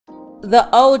The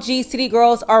OG city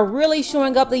girls are really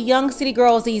showing up the young city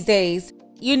girls these days.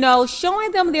 You know, showing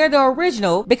them they're the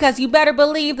original, because you better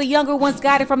believe the younger ones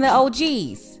got it from the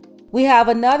OGs. We have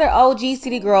another OG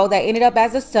city girl that ended up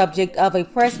as a subject of a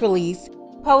press release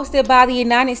posted by the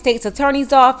United States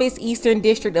Attorney's Office, Eastern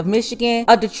District of Michigan.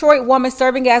 A Detroit woman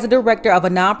serving as a director of a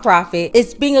nonprofit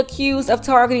is being accused of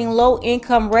targeting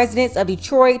low-income residents of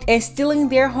Detroit and stealing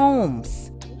their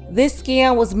homes. This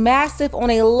scam was massive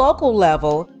on a local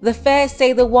level. The feds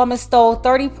say the woman stole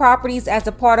 30 properties as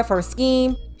a part of her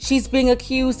scheme. She's being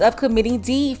accused of committing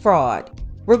deed fraud.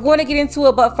 We're going to get into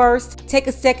it, but first, take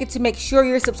a second to make sure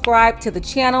you're subscribed to the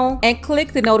channel and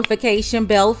click the notification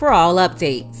bell for all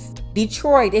updates.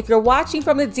 Detroit, if you're watching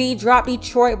from the D, drop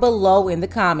Detroit below in the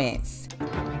comments.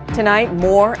 Tonight,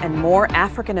 more and more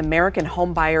African-American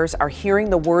homebuyers are hearing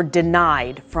the word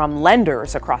denied from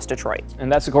lenders across Detroit. And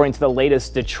that's according to the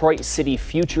latest Detroit City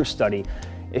Future Study.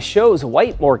 It shows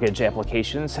white mortgage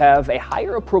applications have a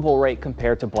higher approval rate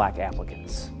compared to black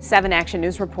applicants. 7 Action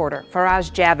News reporter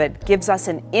Faraz Javid gives us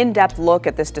an in-depth look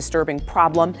at this disturbing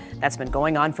problem that's been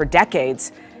going on for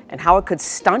decades and how it could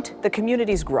stunt the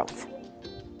community's growth.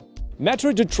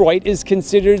 Metro Detroit is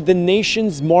considered the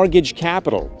nation's mortgage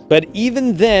capital, but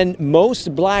even then,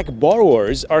 most black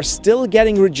borrowers are still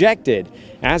getting rejected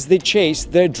as they chase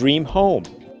their dream home.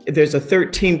 There's a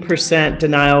 13%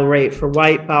 denial rate for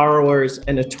white borrowers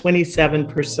and a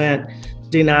 27%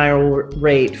 denial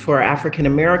rate for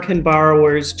African-American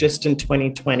borrowers just in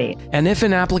 2020. And if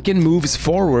an applicant moves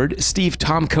forward, Steve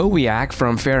Tomkowiak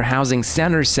from Fair Housing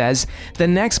Center says the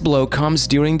next blow comes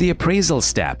during the appraisal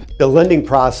step. The lending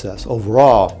process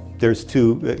overall, there's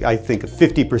I think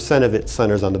 50% of it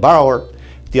centers on the borrower,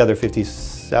 the other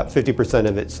 50%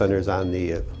 of it centers on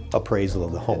the appraisal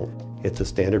of the home. It's a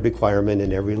standard requirement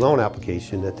in every loan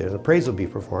application that an appraisal be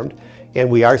performed, and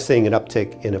we are seeing an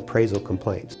uptick in appraisal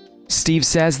complaints. Steve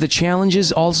says the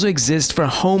challenges also exist for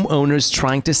homeowners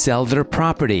trying to sell their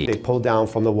property. They pull down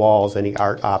from the walls any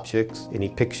art objects, any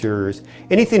pictures,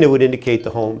 anything that would indicate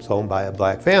the home's owned by a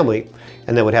black family,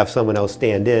 and then would have someone else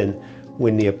stand in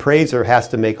when the appraiser has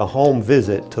to make a home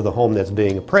visit to the home that's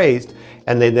being appraised,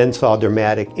 and they then saw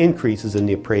dramatic increases in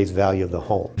the appraised value of the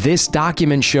home. This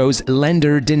document shows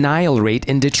lender denial rate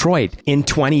in Detroit. In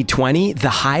 2020, the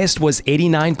highest was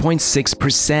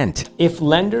 89.6%. If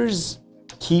lenders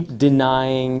keep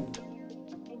denying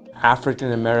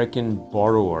African-American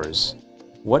borrowers,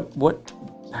 what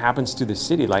happens to the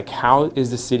city? Like, how is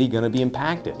the city going to be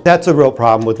impacted? That's a real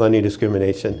problem with lending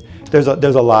discrimination. There's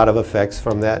a lot of effects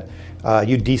from that.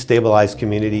 You destabilize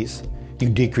communities, you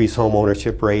decrease home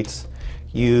ownership rates,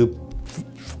 you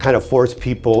kind of force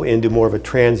people into more of a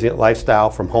transient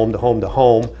lifestyle from home to home to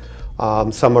home.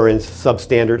 Some are in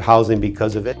substandard housing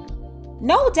because of it.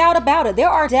 No doubt about it,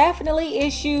 there are definitely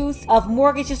issues of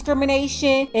mortgage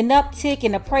discrimination, an uptick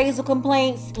in appraisal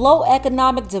complaints, low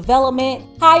economic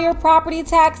development, higher property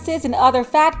taxes, and other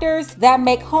factors that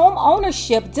make home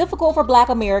ownership difficult for Black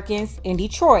Americans in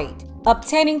Detroit.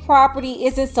 Obtaining property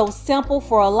isn't so simple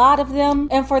for a lot of them,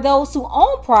 and for those who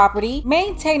own property,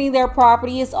 maintaining their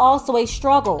property is also a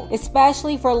struggle,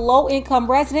 especially for low-income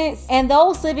residents and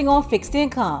those living on fixed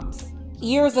incomes.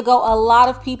 Years ago, a lot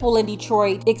of people in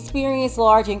Detroit experienced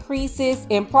large increases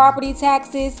in property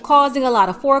taxes, causing a lot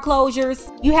of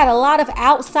foreclosures. You had a lot of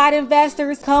outside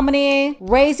investors coming in,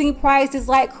 raising prices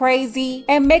like crazy,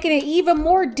 and making it even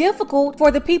more difficult for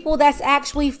the people that's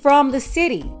actually from the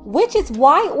city, which is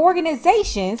why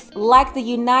organizations like the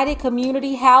United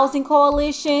Community Housing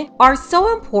Coalition are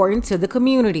so important to the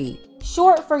community.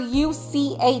 Short for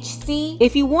UCHC.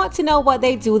 If you want to know what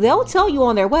they do, they'll tell you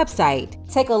on their website.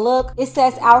 Take a look. It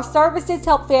says our services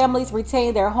help families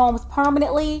retain their homes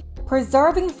permanently,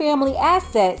 preserving family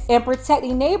assets, and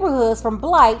protecting neighborhoods from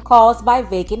blight caused by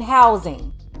vacant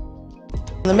housing.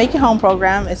 The Make It Home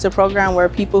program is a program where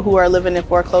people who are living in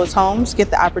foreclosed homes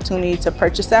get the opportunity to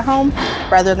purchase their home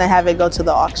rather than have it go to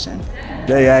the auction.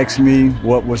 They asked me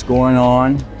what was going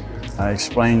on. I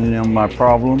explained to them my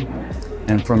problem.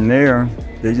 And from there,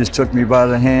 they just took me by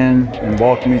the hand and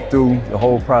walked me through the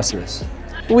whole process.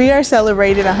 We are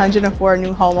celebrating 104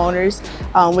 new homeowners,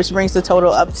 which brings the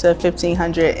total up to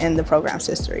 1,500 in the program's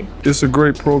history. It's a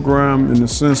great program in the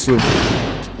sense of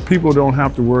people don't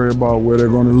have to worry about where they're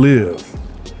going to live.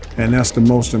 And that's the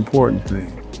most important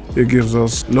thing. It gives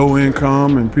us low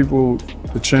income and people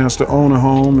the chance to own a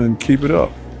home and keep it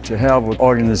up. To have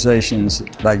organizations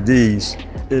like these,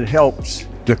 it helps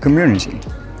the community.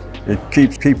 It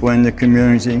keeps people in the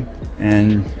community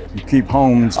and you keep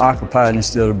homes occupied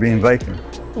instead of being vacant.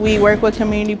 We work with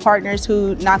community partners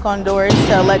who knock on doors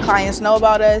to let clients know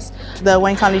about us. The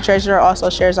Wayne County Treasurer also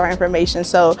shares our information.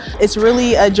 So it's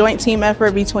really a joint team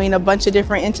effort between a bunch of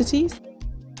different entities.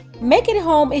 Make It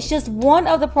Home is just one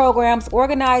of the programs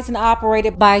organized and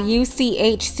operated by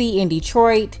UCHC in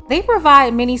Detroit. They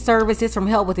provide many services from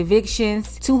help with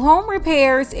evictions to home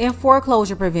repairs and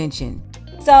foreclosure prevention.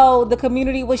 So the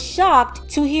community was shocked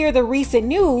to hear the recent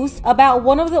news about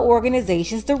one of the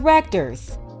organization's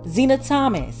directors, Zina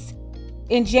Thomas.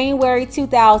 In January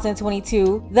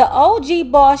 2022, the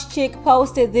OG boss chick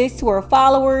posted this to her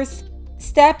followers: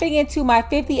 "Stepping into my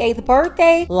 58th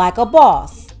birthday like a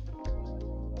boss."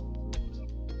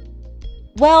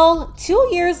 Well, 2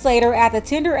 years later, at the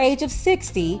tender age of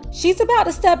 60, she's about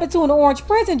to step into an orange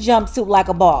prison jumpsuit like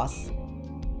a boss.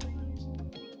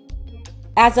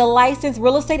 As a licensed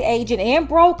real estate agent and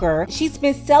broker, she's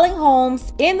been selling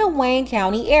homes in the Wayne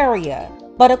County area.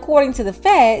 But according to the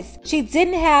feds, she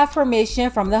didn't have permission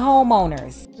from the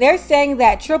homeowners. They're saying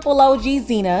that Triple OG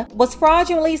Zina was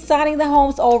fraudulently signing the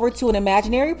homes over to an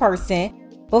imaginary person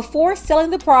before selling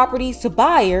the properties to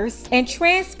buyers and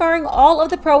transferring all of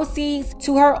the proceeds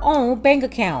to her own bank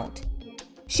account.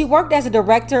 She worked as a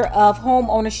director of home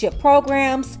ownership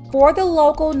programs for the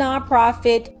local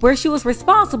nonprofit, where she was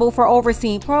responsible for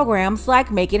overseeing programs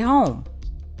like Make It Home.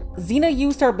 Zina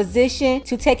used her position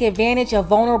to take advantage of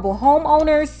vulnerable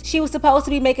homeowners. She was supposed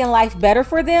to be making life better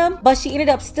for them, but she ended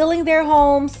up stealing their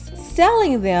homes,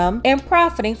 selling them, and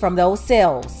profiting from those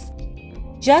sales.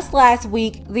 Just last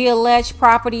week, the alleged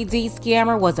property deed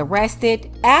scammer was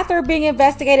arrested after being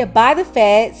investigated by the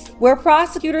feds, where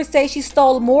prosecutors say she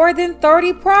stole more than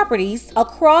 30 properties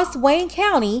across Wayne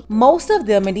County, most of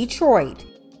them in Detroit.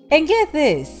 And get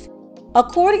this,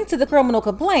 according to the criminal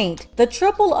complaint, the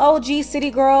Triple OG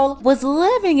city girl was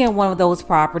living in one of those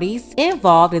properties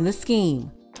involved in the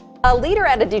scheme. A leader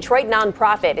at a Detroit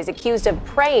nonprofit is accused of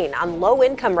preying on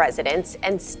low-income residents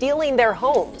and stealing their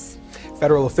homes.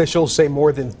 Federal officials say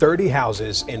more than 30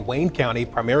 houses in Wayne County,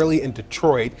 primarily in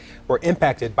Detroit, were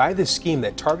impacted by this scheme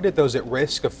that targeted those at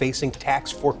risk of facing tax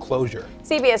foreclosure.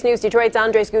 CBS News Detroit's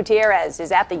Andres Gutierrez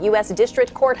is at the U.S.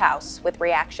 District Courthouse with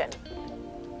reaction.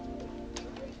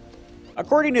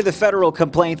 According to the federal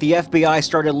complaint, the FBI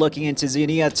started looking into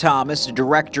Zina Thomas,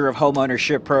 director of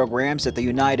homeownership programs at the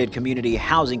United Community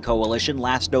Housing Coalition,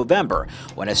 last November,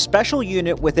 when a special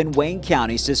unit within Wayne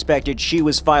County suspected she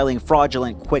was filing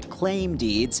fraudulent quitclaim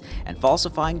deeds and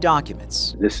falsifying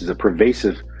documents. This is a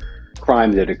pervasive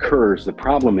crime that occurs. The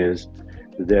problem is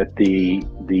that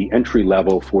the entry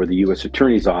level for the U.S.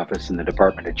 Attorney's Office and the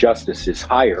Department of Justice is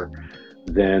higher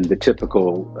than the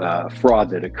typical fraud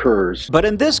that occurs. But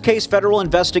in this case, federal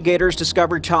investigators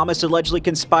discovered Thomas allegedly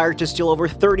conspired to steal over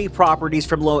 30 properties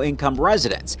from low-income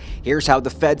residents. Here's how the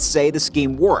feds say the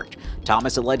scheme worked.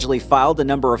 Thomas allegedly filed a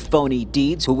number of phony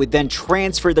deeds, who would then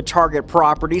transfer the target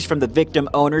properties from the victim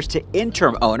owners to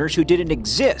interim owners who didn't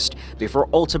exist, before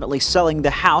ultimately selling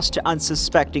the house to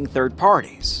unsuspecting third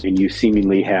parties. And you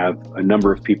seemingly have a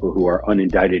number of people who are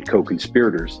unindicted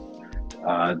co-conspirators.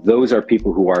 Those are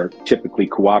people who are typically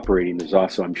cooperating. There's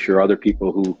also, I'm sure, other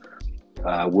people who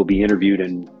will be interviewed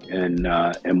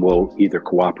and will either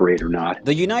cooperate or not.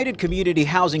 The United Community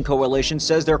Housing Coalition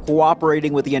says they're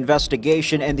cooperating with the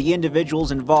investigation, and the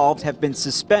individuals involved have been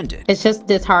suspended. It's just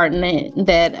disheartening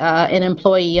that an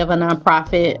employee of a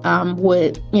nonprofit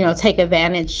would, take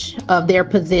advantage of their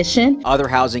position. Other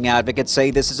housing advocates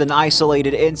say this is an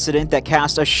isolated incident that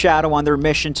casts a shadow on their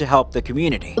mission to help the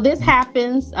community. This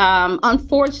happens,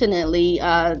 unfortunately,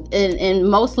 and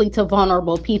mostly to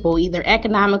vulnerable people, either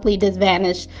economically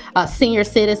disadvantaged, senior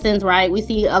citizens. Right? We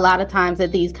see a lot of times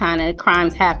that these kind of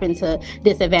crimes happen to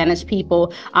disadvantaged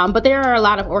people, but there are a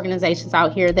lot of organizations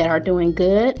out here that are doing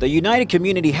good. The United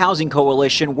Community Housing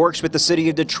Coalition works with the city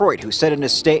of Detroit, who said in a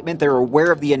statement they're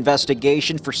aware of the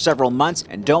investigation for several months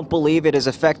and don't believe it has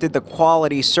affected the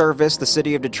quality service the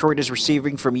city of Detroit is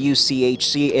receiving from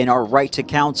UCHC in our Right to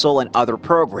Counsel and other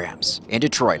programs. In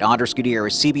Detroit, Andres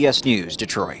Gutierrez, CBS News,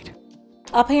 Detroit.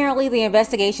 Apparently, the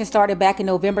investigation started back in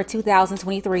November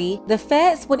 2023. The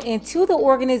feds went into the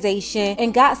organization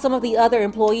and got some of the other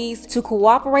employees to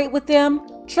cooperate with them.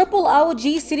 Triple OG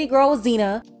city girl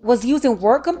Zina was using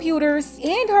work computers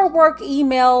and her work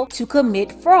email to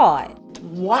commit fraud.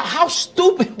 What? How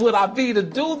stupid would I be to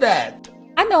do that?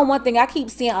 I know one thing, I keep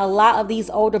seeing a lot of these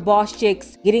older boss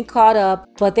chicks getting caught up,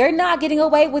 but they're not getting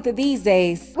away with it these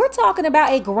days. We're talking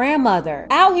about a grandmother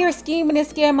out here scheming and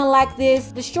scamming like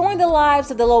this, destroying the lives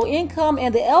of the low income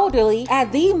and the elderly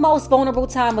at the most vulnerable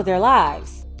time of their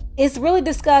lives. It's really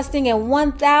disgusting and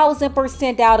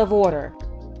 1000% out of order.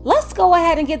 Let's go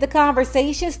ahead and get the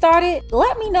conversation started.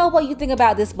 Let me know what you think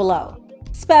about this below.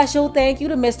 Special thank you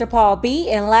to Mr. Paul B.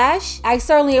 and Lash. I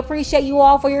certainly appreciate you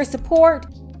all for your support,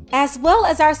 as well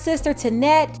as our sister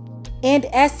Tanette and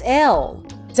SL.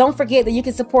 Don't forget that you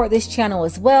can support this channel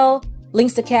as well.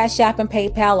 Links to Cash App and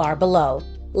PayPal are below.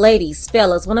 Ladies,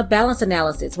 fellas, want a balanced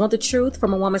analysis, want the truth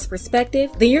from a woman's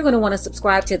perspective? Then you're going to want to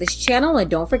subscribe to this channel and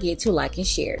don't forget to like and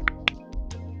share.